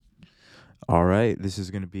All right, this is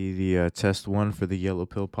going to be the test one for the Yellow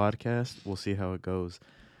Pill podcast. We'll see how it goes.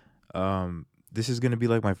 This is going to be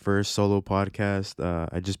like my first solo podcast.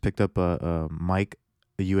 I just picked up a mic,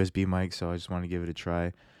 a USB mic, so I just want to give it a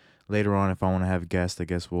try. Later on, if I want to have guests, I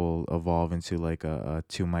guess we'll evolve into like a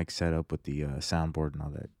two mic setup with the soundboard and all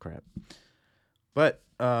that crap. But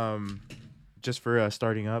just for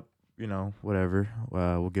starting up, whatever,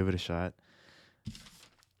 we'll give it a shot.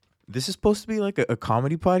 This is supposed to be like a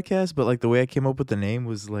comedy podcast, but like the way I came up with the name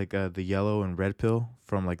was like the yellow and red pill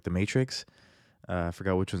from like the Matrix. I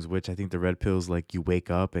forgot which one's which. I think the red pill's like you wake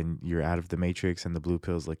up and you're out of the Matrix, and the blue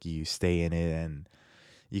pill's like you stay in it and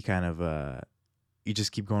you kind of you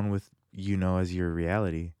just keep going with as your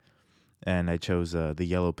reality. And I chose the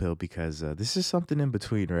yellow pill because this is something in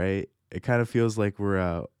between, right? It kind of feels like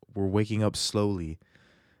we're waking up slowly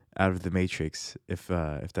out of the Matrix, if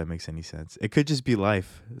that makes any sense. It could just be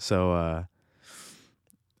life. So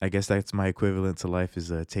I guess that's my equivalent to life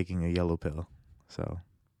is taking a yellow pill. So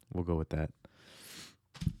we'll go with that.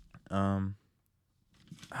 Um,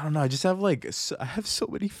 I don't know. I just have I have so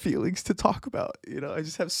many feelings to talk about. I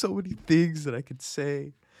just have so many things that I could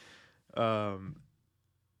say. Um,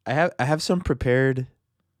 I have some prepared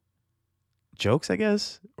jokes, I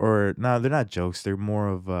guess, or no, they're not jokes. They're more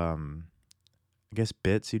of I guess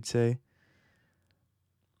bits, you'd say.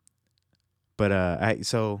 But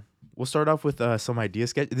so we'll start off with some idea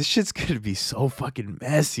sketch. This shit's gonna be so fucking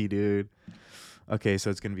messy, dude. Okay, so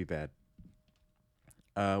it's gonna be bad.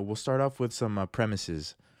 We'll start off with some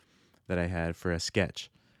premises that I had for a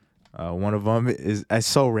sketch. One of them is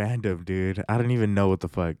so random, dude. I don't even know what the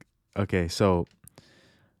fuck. Okay, so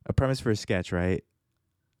a premise for a sketch, right?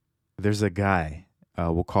 There's a guy.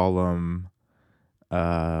 We'll call him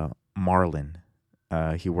Marlon.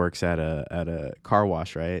 He works at a car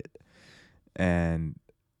wash, right? And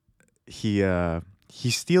he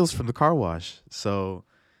steals from the car wash. So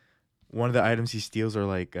one of the items he steals are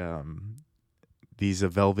like these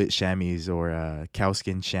velvet chamois or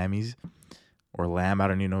cowskin chamois or lamb. I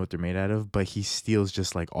don't even know what they're made out of, but he steals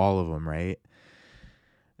just like all of them, right?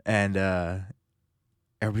 And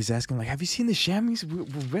everybody's asking like, "Have you seen the chamois? We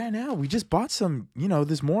ran out. We just bought some,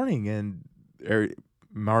 this morning." And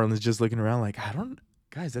Marlon's just looking around like, "I don't,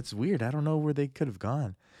 guys, that's weird. I don't know where they could have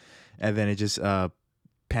gone." And then it just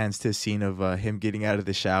pans to a scene of him getting out of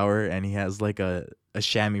the shower, and he has like a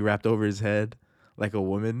chamois wrapped over his head like a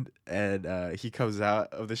woman, and he comes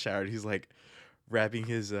out of the shower and he's like wrapping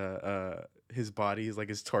his body, like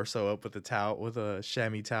his torso up with a towel, with a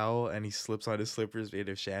chamois towel, and he slips on his slippers made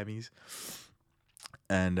of chamois.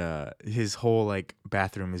 And his whole like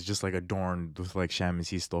bathroom is just like adorned with like chamois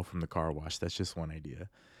he stole from the car wash. That's just one idea.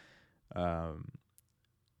 um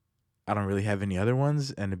I don't really have any other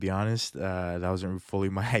ones, and to be honest, that wasn't fully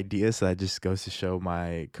my idea. So that just goes to show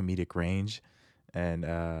my comedic range and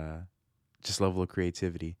just level of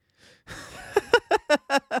creativity.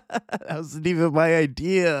 That wasn't even my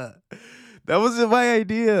idea. That wasn't my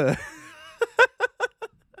idea.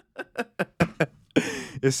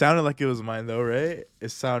 It sounded like it was mine though, right? It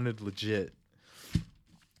sounded legit.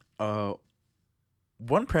 Uh,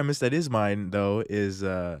 One premise that is mine though is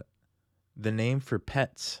the name for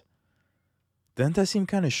pets. Doesn't that seem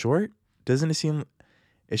kind of short? Doesn't it seem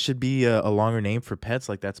it should be a longer name for pets?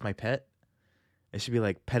 Like that's my pet. It should be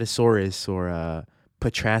like Petasaurus or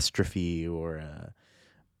Petrastrophe or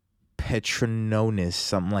Petrononus,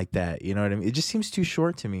 something like that. You know what I mean? It just seems too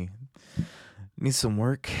short to me. Needs some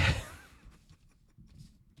work.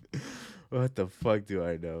 What the fuck do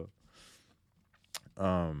I know?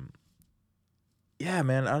 Um, yeah,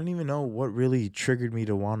 man, I don't even know what really triggered me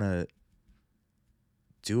to want to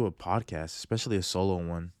do a podcast, especially a solo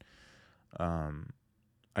one. Um,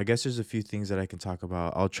 I guess there's a few things that I can talk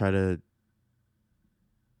about. I'll try to,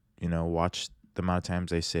 watch the amount of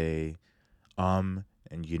times I say and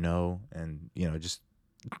and just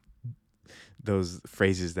those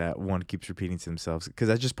phrases that one keeps repeating to themselves because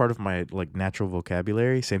that's just part of my like natural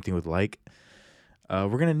vocabulary. Same thing with like.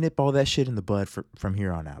 We're gonna nip all that shit in the bud from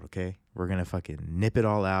here on out. Okay, we're gonna fucking nip it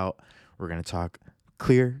all out. We're gonna talk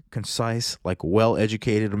clear, concise, like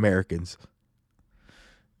well-educated Americans.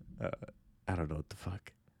 Uh, I don't know what the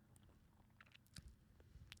fuck.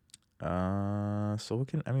 So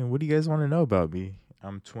what do you guys want to know about me?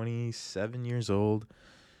 I'm 27 years old,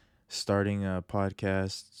 starting a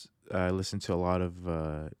podcast. I listened to a lot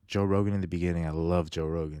of Joe Rogan in the beginning. I love Joe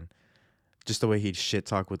Rogan. Just the way he'd shit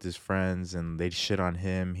talk with his friends and they'd shit on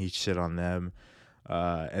him, he'd shit on them.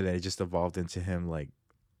 And then it just evolved into him like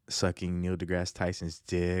sucking Neil deGrasse Tyson's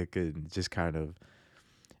dick and just kind of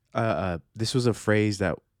this was a phrase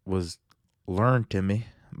that was learned to me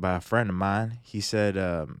by a friend of mine. He said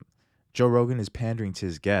Joe Rogan is pandering to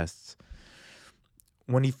his guests.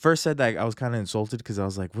 When he first said that, I was kind of insulted because I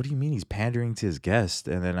was like, "What do you mean he's pandering to his guest?"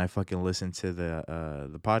 And then I fucking listened to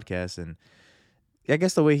the podcast, and I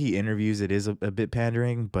guess the way he interviews it is a bit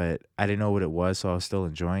pandering, but I didn't know what it was, so I was still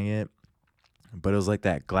enjoying it. But it was like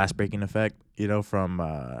that glass breaking effect, from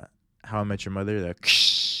How I Met Your Mother.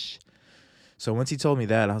 So once he told me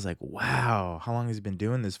that, I was like, "Wow, how long has he been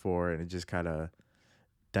doing this for?" And it just kind of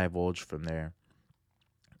divulged from there.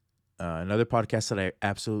 Another podcast that I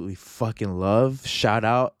absolutely fucking love. Shout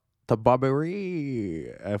out to Bobby Lee.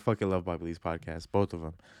 I fucking love Bobby Lee's podcast, both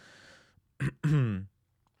of them.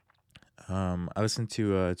 I listen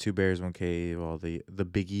to Two Bears, One Cave, all the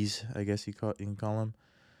biggies, I guess you can call them.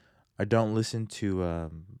 I don't listen to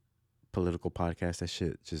political podcasts. That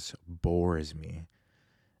shit just bores me.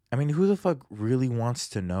 I mean, who the fuck really wants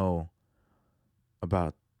to know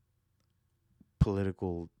about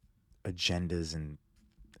political agendas and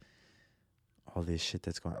all this shit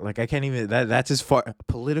that's going on? Like, I can't even, that's as far,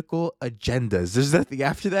 political agendas. There's nothing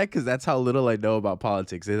after that because that's how little I know about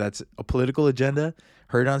politics. That's a political agenda,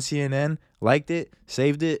 heard on CNN, liked it,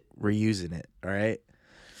 saved it, we're using it, all right?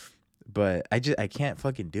 But I can't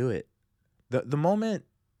fucking do it. The moment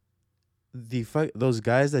those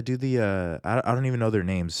guys that do I don't even know their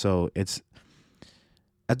names, so it's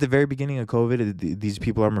at the very beginning of COVID, these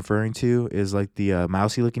people I'm referring to is like the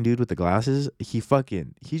mousy looking dude with the glasses. He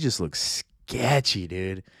just looks sketchy,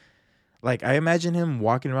 dude. Like, I imagine him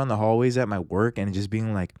walking around the hallways at my work and just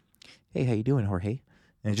being like, "Hey, how you doing, Jorge?"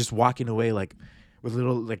 And just walking away like with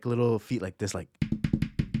little feet like this, like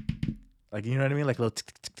you know what I mean, like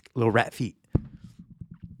little rat feet.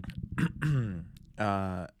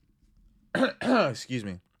 Excuse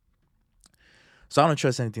me. So I don't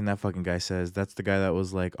trust anything that fucking guy says. That's the guy that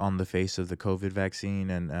was like on the face of the COVID vaccine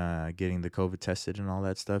and getting the COVID tested and all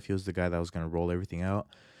that stuff. He was the guy that was going to roll everything out.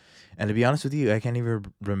 And to be honest with you, I can't even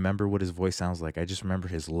remember what his voice sounds like. I just remember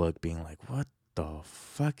his look being like, what the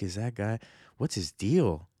fuck is that guy? What's his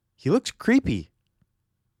deal? He looks creepy.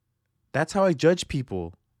 That's how I judge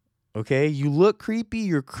people. Okay? You look creepy,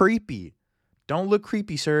 you're creepy. Don't look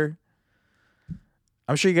creepy, sir.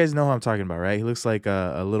 I'm sure you guys know who I'm talking about, right? He looks like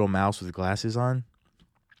a little mouse with glasses on.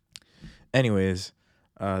 Anyways,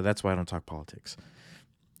 that's why I don't talk politics.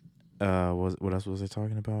 What else was I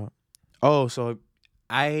talking about? Oh, so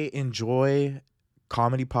I enjoy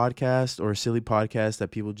comedy podcasts or silly podcasts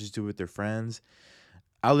that people just do with their friends.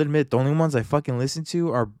 I'll admit the only ones I fucking listen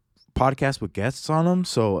to are podcasts with guests on them.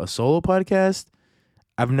 So a solo podcast,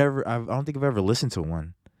 I don't think I've ever listened to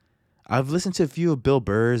one. I've listened to a few of Bill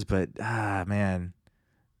Burr's, but man.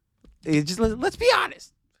 Let's be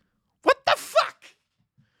honest. What the fuck?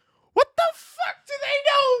 What the fuck do they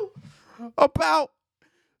know about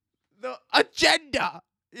the agenda?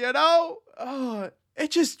 It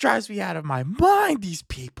just drives me out of my mind, these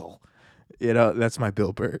people. That's my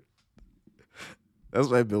Bill Burr. That's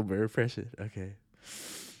my Bill Burr impression. Okay.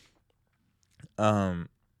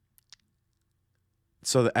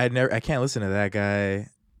 So I can't listen to that guy.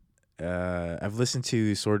 I've listened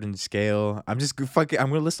to Sword and Scale. I'm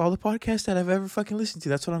gonna list all the podcasts that I've ever fucking listened to.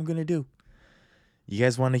 That's what I'm gonna do. You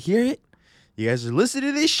guys want to hear it? You guys are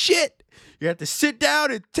listening to this shit. You have to sit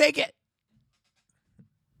down and take it.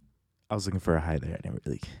 I was looking for a high there. I didn't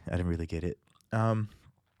really get it.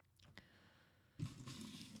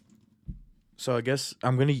 So I guess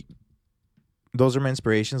those are my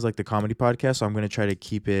inspirations, like the comedy podcast. So I'm gonna try to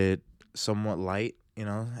keep it somewhat light.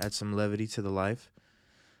 Add some levity to the life.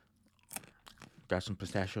 Got some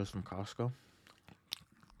pistachios from Costco.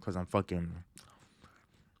 Because I'm fucking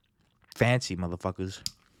fancy, motherfuckers.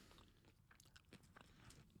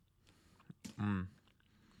 Do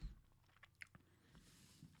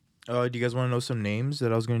you guys want to know some names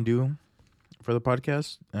that I was going to do for the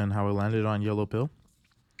podcast and how I landed on Yellow Pill?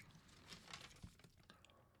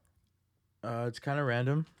 It's kind of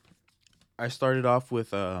random. I started off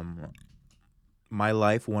with My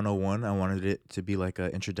Life 101. I wanted it to be like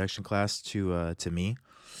an introduction class to me.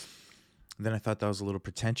 Then I thought that was a little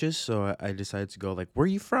pretentious, so I decided to go like, "Where are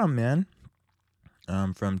you from, man?"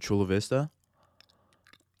 From Chula Vista.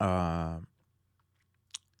 Then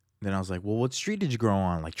I was like, "Well, what street did you grow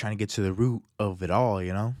on?" Like trying to get to the root of it all,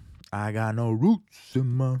 I got no roots in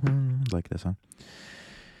my like that song.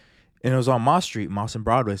 And it was on Moss Street, Moss and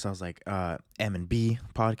Broadway. So I was like, M&B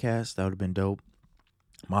podcast. That would have been dope.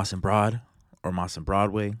 Moss and Broad or Moss and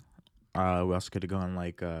Broadway. We also could have gone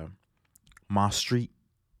like Moss Street,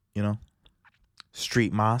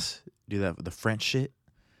 Street Moss. Do that with the French shit.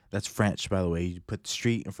 That's French, by the way. You put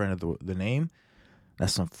street in front of the name.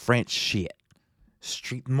 That's some French shit.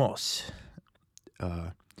 Street Moss.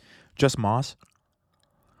 Just Moss.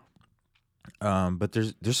 But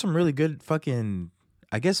there's some really good fucking.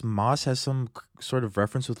 I guess Moss has some sort of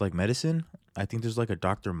reference with like medicine. I think there's like a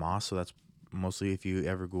Doctor Moss, so that's mostly if you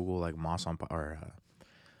ever Google like Moss on or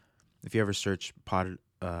if you ever search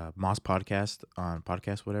Moss podcast on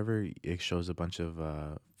podcast whatever, it shows a bunch of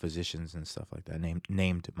physicians and stuff like that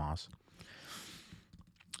named Moss.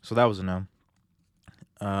 So that was a no.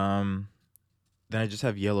 Then I just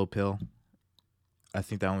have Yellow Pill. I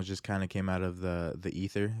think that one just kind of came out of the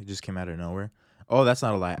ether. It just came out of nowhere. Oh, that's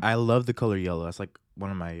not a lie. I love the color yellow. That's like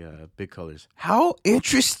one of my big colors. How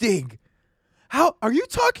interesting. How are you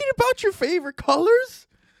talking about your favorite colors?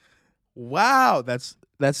 Wow, that's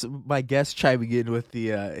my guest chiming in with the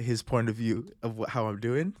his point of view of how I'm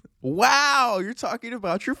doing. Wow, you're talking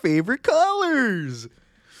about your favorite colors.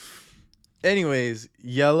 Anyways,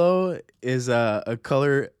 yellow is a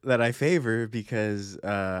color that I favor because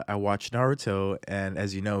I watch Naruto, and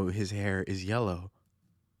as you know, his hair is yellow.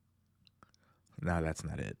 No, that's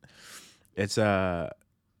not it. It's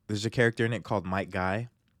there's a character in it called Might Guy,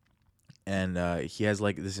 and he has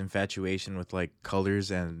like this infatuation with like colors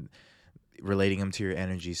and relating them to your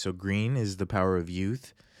energy. So green is the power of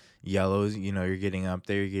youth. Yellows, you're getting up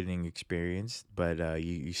there, you're getting experienced, but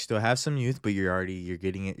you still have some youth, but you're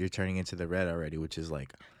getting it, you're turning into the red already, which is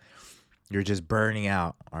like you're just burning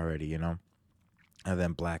out already. And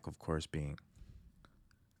then black, of course, being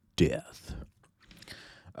death.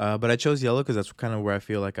 But I chose yellow because that's kind of where I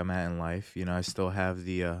feel like I'm at in life. I still have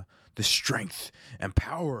the strength and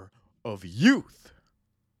power of youth,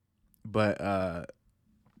 but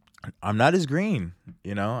I'm not as green.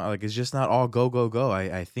 Like it's just not all go go go.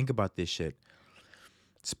 I think about this shit.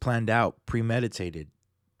 It's planned out, premeditated.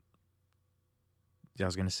 I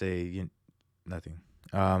was gonna say nothing.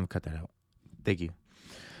 Cut that out. Thank you.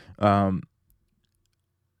 But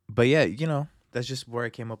yeah, that's just where I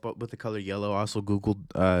came up with the color yellow. I also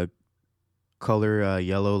Googled color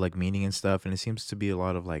yellow, like meaning and stuff, and it seems to be a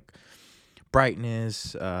lot of like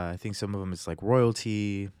brightness. I think some of them it's like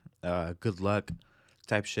royalty, good luck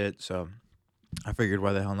type shit. So I figured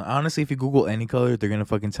why the hell not. Honestly, if you Google any color, they're gonna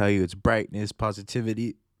fucking tell you it's brightness,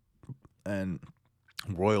 positivity, and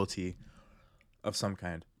royalty of some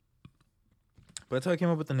kind. But that's how I came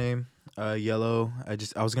up with the name. Yellow. I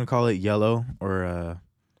was gonna call it yellow or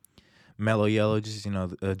mellow yellow, just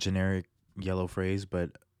a generic yellow phrase. But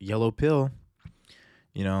yellow pill,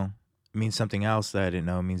 means something else that I didn't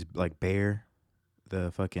know. It means like bear,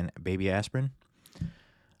 the fucking baby aspirin.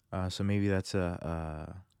 So maybe that's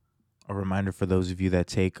a reminder for those of you that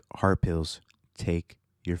take heart pills. Take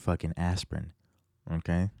your fucking aspirin,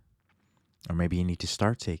 okay? Or maybe you need to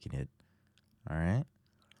start taking it. All right.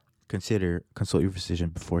 Consult your physician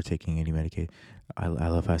before taking any medication. I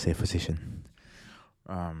love how I say physician.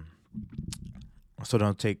 So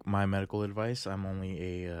don't take my medical advice. I'm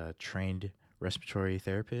only a trained respiratory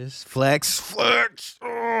therapist. Flex.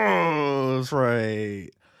 Oh, that's right.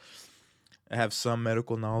 I have some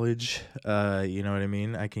medical knowledge. You know what I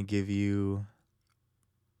mean? I can give you,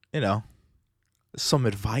 some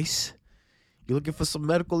advice. You looking for some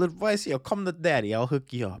medical advice? Yo, come to daddy. I'll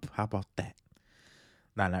hook you up. How about that?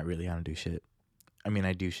 Nah, not really. I don't do shit. I mean,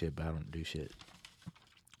 I do shit, but I don't do shit.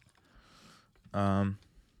 So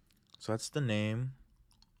that's the name.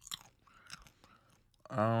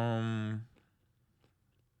 I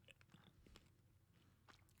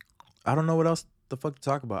don't know what else the fuck to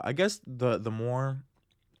talk about. I guess the more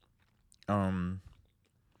the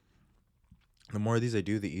more of these I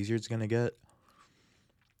do, the easier it's gonna get.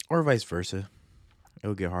 Or vice versa.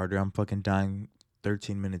 It'll get harder. I'm fucking dying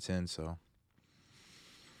 13 minutes in, so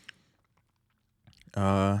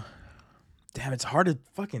damn, it's hard to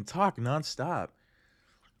fucking talk nonstop.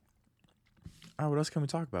 What else can we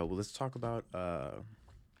talk about? Well, let's talk about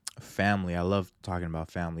family. I love talking about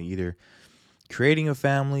family. Either creating a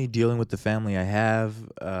family, dealing with the family I have,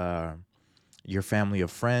 your family of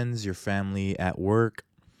friends, your family at work,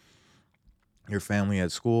 your family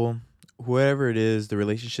at school, whoever it is, the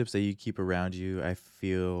relationships that you keep around you, I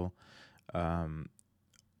feel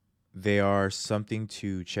they are something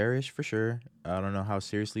to cherish for sure. I don't know how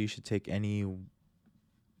seriously you should take any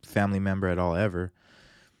family member at all ever.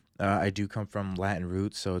 I do come from Latin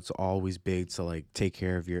roots, so it's always big to like take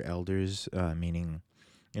care of your elders, meaning,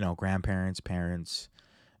 grandparents, parents,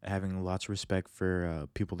 having lots of respect for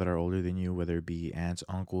people that are older than you, whether it be aunts,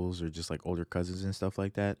 uncles, or just like older cousins and stuff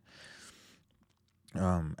like that.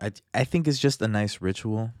 I think it's just a nice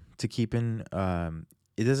ritual to keep in.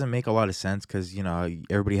 It doesn't make a lot of sense because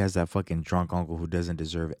everybody has that fucking drunk uncle who doesn't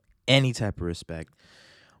deserve any type of respect.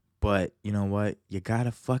 But you know what? You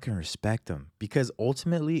gotta fucking respect them because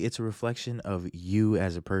ultimately it's a reflection of you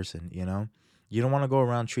as a person. You don't want to go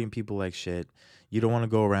around treating people like shit. You don't want to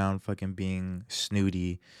go around fucking being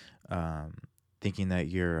snooty, um, thinking that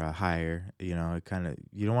you're higher. You know, it kind of,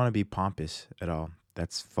 you don't want to be pompous at all.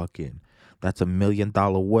 That's $1 million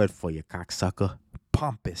word for you, cocksucker.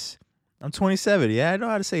 Pompous. I'm 27. Yeah, I know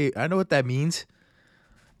how to say. I know what that means.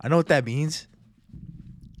 I know what that means.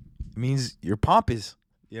 It means you're pompous.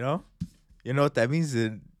 You know. You know what that means?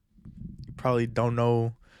 That you probably don't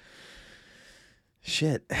know.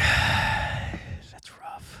 Shit. That's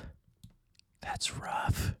rough. That's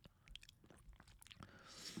rough.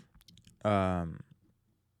 Damn,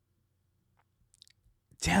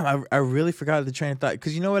 I really forgot the train of thought.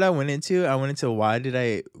 Because you know what I went into? I went into why did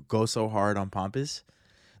I go so hard on pompous?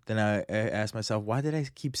 Then I asked myself, why did I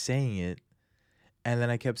keep saying it? And then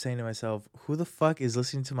I kept saying to myself, who the fuck is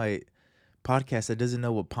listening to my podcast that doesn't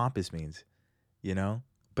know what pompous means? You know?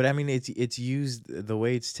 But I mean, it's used the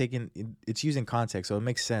way it's taken. It's used in context, so it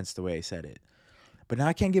makes sense the way I said it. But now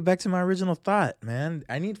I can't get back to my original thought, man.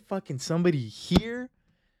 I need fucking somebody here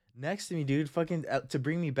next to me, dude, fucking to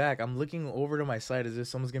bring me back. I'm looking over to my side as if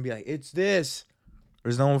someone's gonna be like, it's this.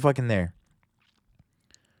 There's no one fucking there.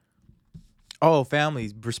 Oh,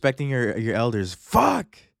 family, respecting your elders.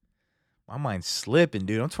 Fuck. My mind's slipping,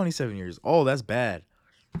 dude. I'm 27 years old. That's bad.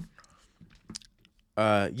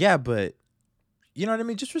 Yeah, but you know what I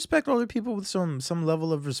mean? Just respect older people with some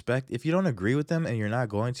level of respect. If you don't agree with them and you're not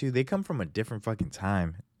going to, they come from a different fucking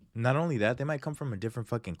time. Not only that, they might come from a different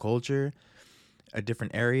fucking culture, a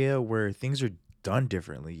different area where things are done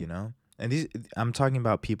differently, you know? And these, I'm talking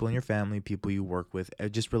about people in your family, people you work with,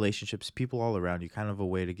 just relationships, people all around you, kind of a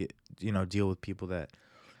way to get, you know, deal with people that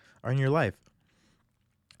are in your life.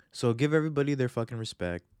 So give everybody their fucking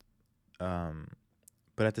respect.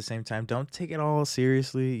 But at the same time, don't take it all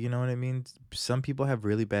seriously. You know what I mean? Some people have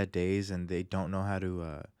really bad days and they don't know how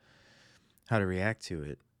to react to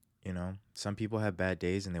it. You know, some people have bad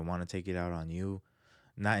days and they want to take it out on you,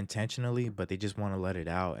 not intentionally, but they just want to let it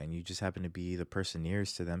out, and you just happen to be the person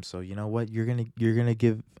nearest to them. So you know what? You're gonna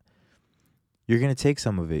take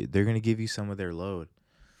some of it. They're gonna give you some of their load.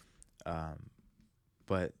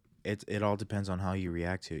 But it all depends on how you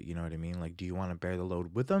react to it. You know what I mean? Like, do you want to bear the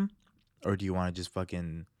load with them, or do you want to just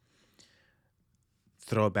fucking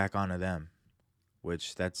throw it back onto them?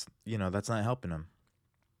 Which that's not helping them.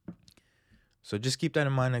 So just keep that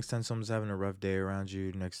in mind next time someone's having a rough day around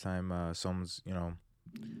you. Next time someone's, you know,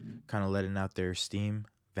 kind of letting out their steam,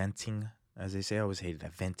 venting, as they say. I always hated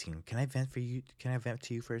that, venting. Can I vent for you? Can I vent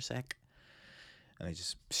to you for a sec? And they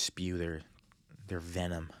just spew their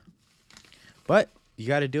venom. But you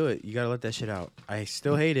got to do it. You got to let that shit out. I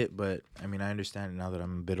still hate it, but I mean, I understand it now that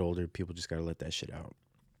I'm a bit older. People just got to let that shit out.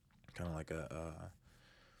 Kind of like a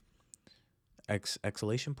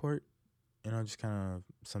exhalation port. You know, just kind of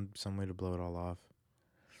some way to blow it all off.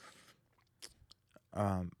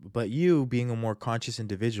 But you being a more conscious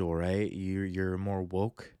individual, right? You're more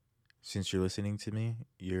woke since you're listening to me.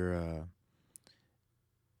 You're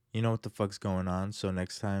you know what the fuck's going on. So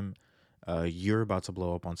next time you're about to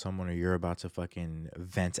blow up on someone, or you're about to fucking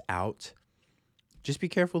vent out, just be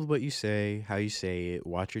careful with what you say, how you say it,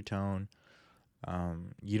 watch your tone.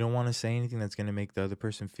 You don't want to say anything that's going to make the other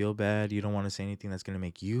person feel bad. You don't want to say anything that's going to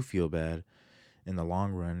make you feel bad in the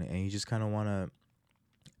long run. And you just kind of want to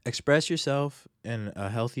express yourself in a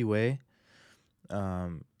healthy way.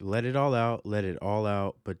 Let it all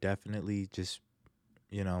out, but definitely just,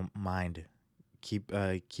 you know, keep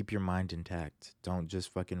your mind intact. Don't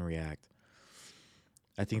just fucking react.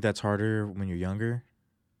 I think that's harder when you're younger.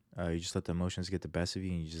 You just let the emotions get the best of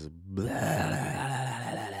you, and you just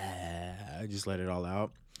just let it all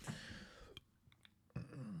out.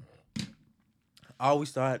 I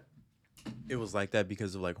always thought it was like that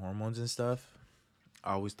because of like hormones and stuff.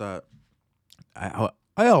 I always thought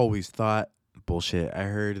bullshit. I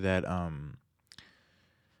heard that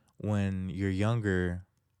when you're younger,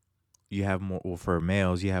 you have more, well, for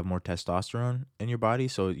males, you have more testosterone in your body,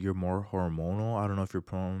 so you're more hormonal. I don't know if you're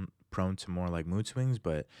prone to more like mood swings,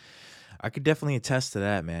 but I could definitely attest to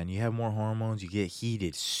that, man. You have more hormones, you get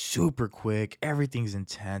heated super quick, everything's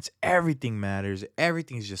intense, everything matters,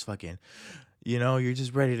 everything's just fucking, you know, you're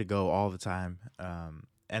just ready to go all the time.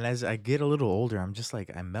 And as I get a little older, I'm just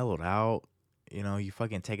like, I mellowed out. You know, you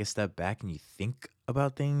fucking take a step back and you think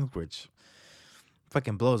about things, which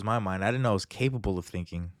fucking blows my mind. I didn't know I was capable of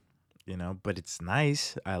thinking, you know, but it's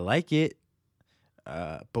nice. I like it.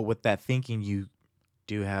 But with that thinking, you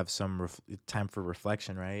do have some time for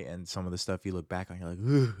reflection, right? And some of the stuff you look back on, you're like,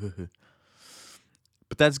 ugh.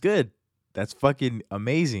 But that's good. That's fucking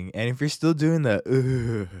amazing. And if you're still doing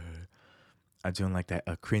the, I'm doing like that,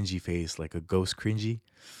 a cringy face, like a ghost cringy.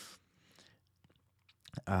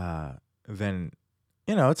 then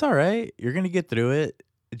it's all right. You're gonna get through it.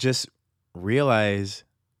 Just realize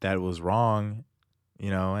that it was wrong,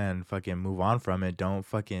 and fucking move on from it. Don't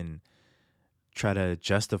fucking try to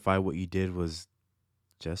justify what you did was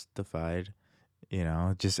justified.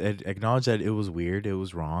 Just acknowledge that it was weird, it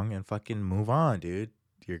was wrong, and fucking move on, dude.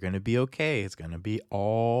 You're gonna be okay. It's gonna be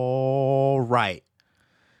all right.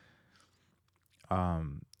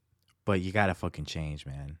 But you gotta fucking change,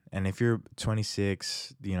 man. And if you're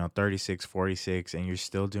 26, 36, 46, and you're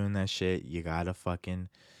still doing that shit, you gotta fucking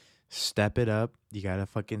step it up. You gotta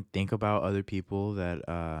fucking think about other people that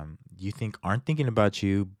you think aren't thinking about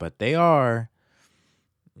you, but they are.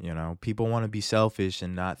 People want to be selfish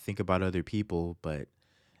and not think about other people, but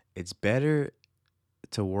it's better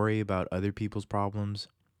to worry about other people's problems,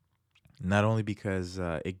 not only because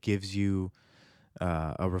it gives you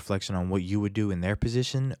a reflection on what you would do in their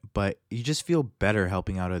position, but you just feel better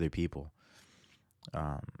helping out other people.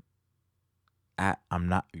 I'm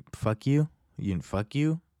not fuck you. Fuck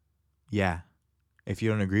you. Yeah. If you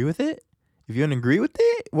don't agree with it,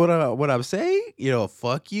 what I'm saying,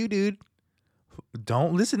 fuck you, dude.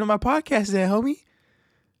 Don't listen to my podcast, then, homie.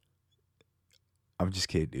 I'm just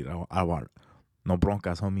kidding, dude. I want no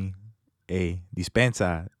broncas, homie. Hey,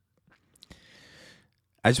 dispensa.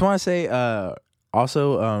 I just want to say,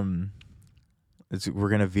 also, we're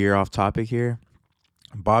gonna veer off topic here.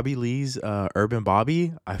 Bobby Lee's Urban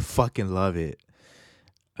Bobby, I fucking love it.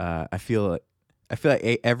 I feel like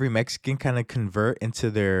every Mexican kind of convert into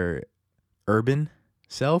their urban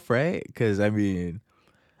self, right? Because I mean,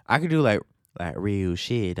 I could do like real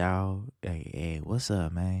shit, dog. Hey, what's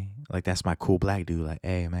up, man? Like that's my cool black dude. Like,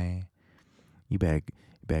 hey, man, you better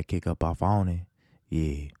kick up off on it.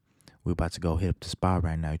 Yeah, we're about to go hit up the spot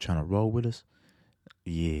right now. You trying to roll with us?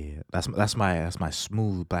 Yeah, that's my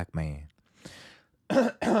smooth black man.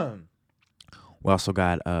 We also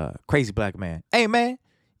got crazy black man. Hey, man,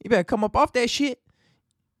 you better come up off that shit.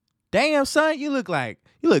 Damn, son, you look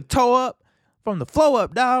toe up from the flow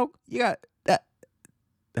up, dog. You got that.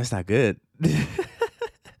 That's not good.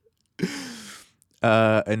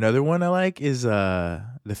 Another one I like is the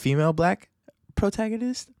female black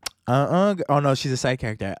protagonist. Oh no, she's a side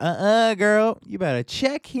character. Girl, you better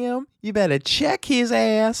check him. You better check his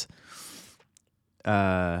ass.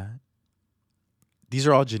 These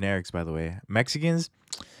are all generics, by the way. Mexicans,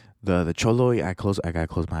 the cholo. I gotta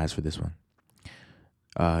close my eyes for this one.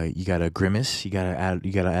 You gotta grimace. You gotta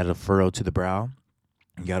add a furrow to the brow.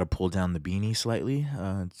 You gotta pull down the beanie slightly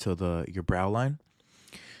to your brow line.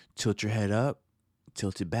 Tilt your head up.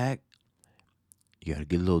 Tilt it back. You gotta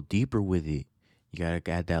get a little deeper with it. You gotta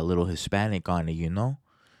add that little Hispanic on it.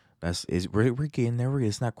 We're getting there.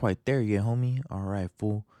 It's not quite there yet, homie. All right,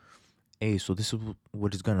 fool. Hey, so this is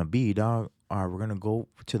what it's gonna be, dog. All right, we're gonna go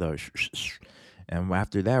to the and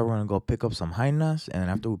after that, we're gonna go pick up some jainas. And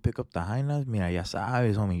after we pick up the jainas, mira, ya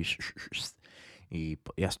sabes, homie. Y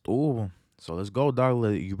ya estuvo. So let's go, dog.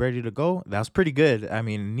 You ready to go? That was pretty good. I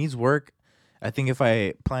mean, it needs work. I think if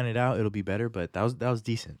I plan it out, it'll be better. But that was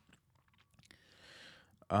decent.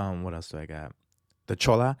 What else do I got? The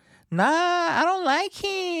chola. Nah, I don't like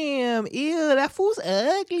him. Ew, that fool's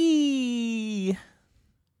ugly.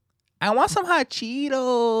 I want some hot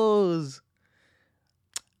Cheetos.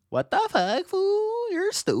 What the fuck, fool?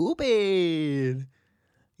 You're stupid.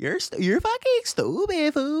 You're fucking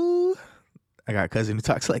stupid, fool. I got a cousin who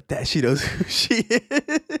talks like that. She knows who she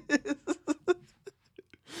is.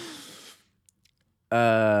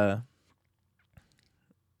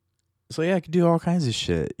 So yeah, I could do all kinds of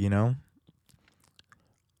shit,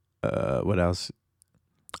 What else?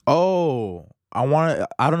 Oh, I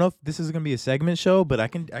don't know if this is gonna be a segment show, but I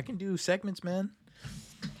can do segments, man.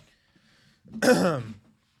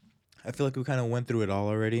 I feel like we kind of went through it all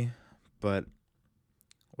already, but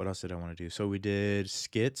what else did I want to do? So we did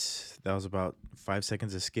skits. That was about 5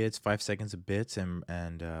 seconds of skits, 5 seconds of bits and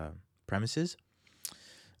premises.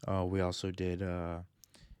 We also did a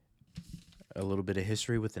little bit of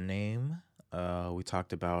history with the name. We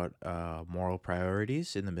talked about moral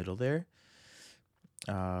priorities in the middle there.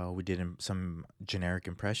 We did some generic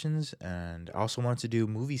impressions, and I also wanted to do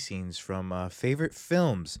movie scenes from favorite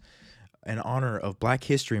films in honor of Black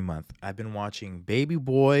History Month. I've been watching Baby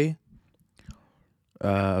Boy.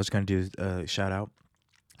 I was going to do a shout out.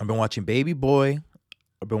 I've been watching Baby Boy.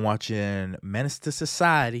 I've been watching Menace to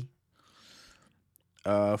Society.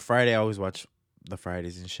 Friday, I always watch the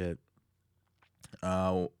Fridays and shit.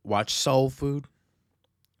 Watch Soul Food.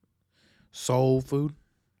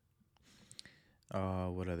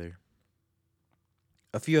 What other?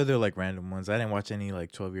 A few other like random ones. I didn't watch any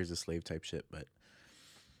like 12 Years a Slave type shit, but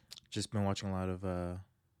just been watching a lot of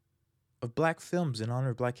of black films in honor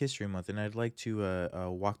of Black History Month, and I'd like to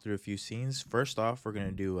walk through a few scenes. First off, we're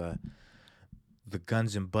gonna do the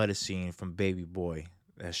Guns and Butter scene from Baby Boy.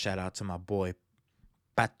 Shout out to my boy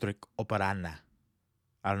Patrick Oparana.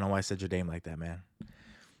 I don't know why I said your name like that, man.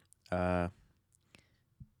 But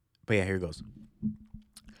yeah, here it goes.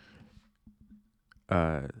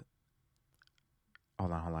 Hold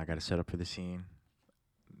on. I gotta set up for the scene.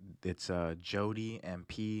 It's Jody and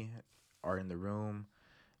P are in the room.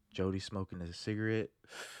 Jody smoking a cigarette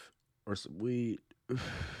or some weed. You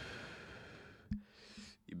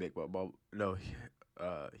make my mom. No,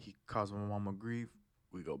 he caused my mama grief.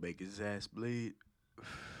 We go make his ass bleed.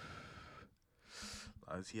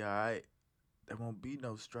 Long as he alright, there won't be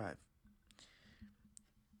no strife.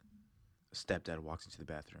 Stepdad walks into the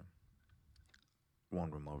bathroom.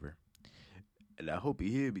 One room over. And I hope he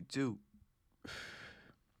hear me too.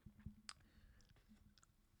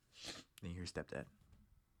 Then you hear stepdad.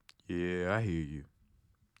 Yeah, I hear you.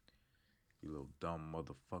 You little dumb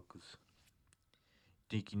motherfuckers.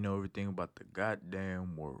 Think you know everything about the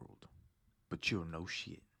goddamn world. But you don't know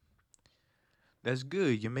shit. That's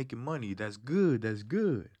good. You're making money. That's good. That's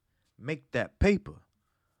good. Make that paper.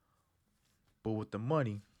 But with the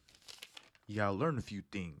money, you gotta learn a few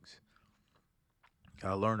things. You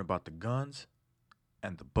gotta learn about the guns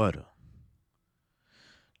and the butter.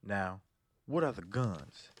 Now, what are the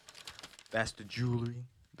guns? That's the jewelry,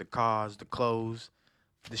 the cars, the clothes,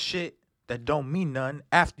 the shit that don't mean nothing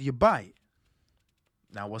after you buy it.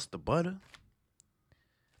 Now, what's the butter?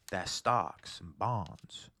 That's stocks and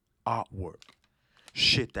bonds, artwork,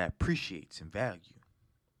 shit that appreciates in value.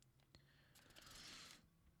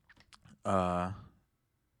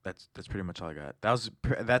 That's pretty much all I got.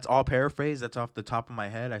 That's all paraphrased. That's off the top of my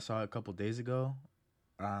head. I saw it a couple days ago.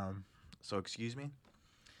 So excuse me.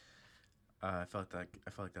 I felt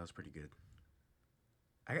like that was pretty good.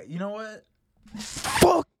 You know what?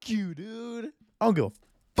 Fuck you, dude. I don't give a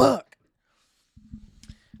fuck.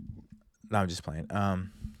 No, I'm just playing.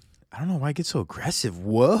 I don't know why I get so aggressive.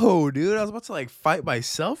 Whoa, dude. I was about to like fight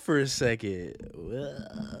myself for a second.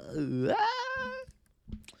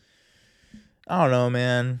 I don't know,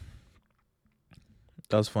 man.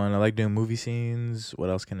 That was fun. I like doing movie scenes. What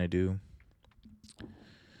else can I do?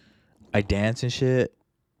 I dance and shit.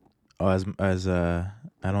 Oh, as I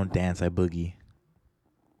don't dance, I boogie.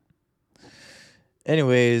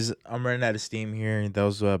 Anyways, I'm running out of steam here. That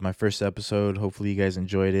was my first episode. Hopefully you guys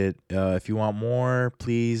enjoyed it. If you want more,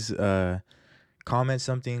 please comment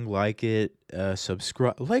something, like it,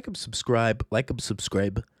 subscribe,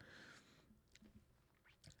 subscribe.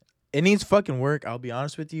 It needs fucking work, I'll be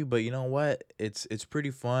honest with you, but you know what? It's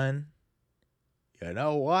pretty fun. You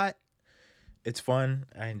know what? It's fun.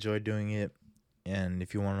 I enjoy doing it. And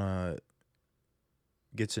if you want to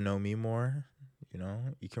get to know me more, you know,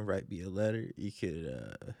 you can write me a letter. You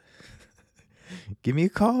could give me a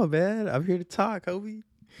call, man. I'm here to talk, homie.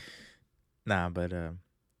 Nah, but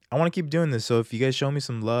I want to keep doing this. So if you guys show me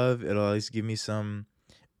some love, it'll at least give me some.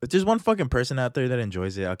 If there's one fucking person out there that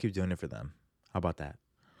enjoys it, I'll keep doing it for them. How about that?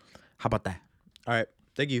 All right.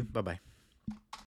 Thank you. Bye-bye.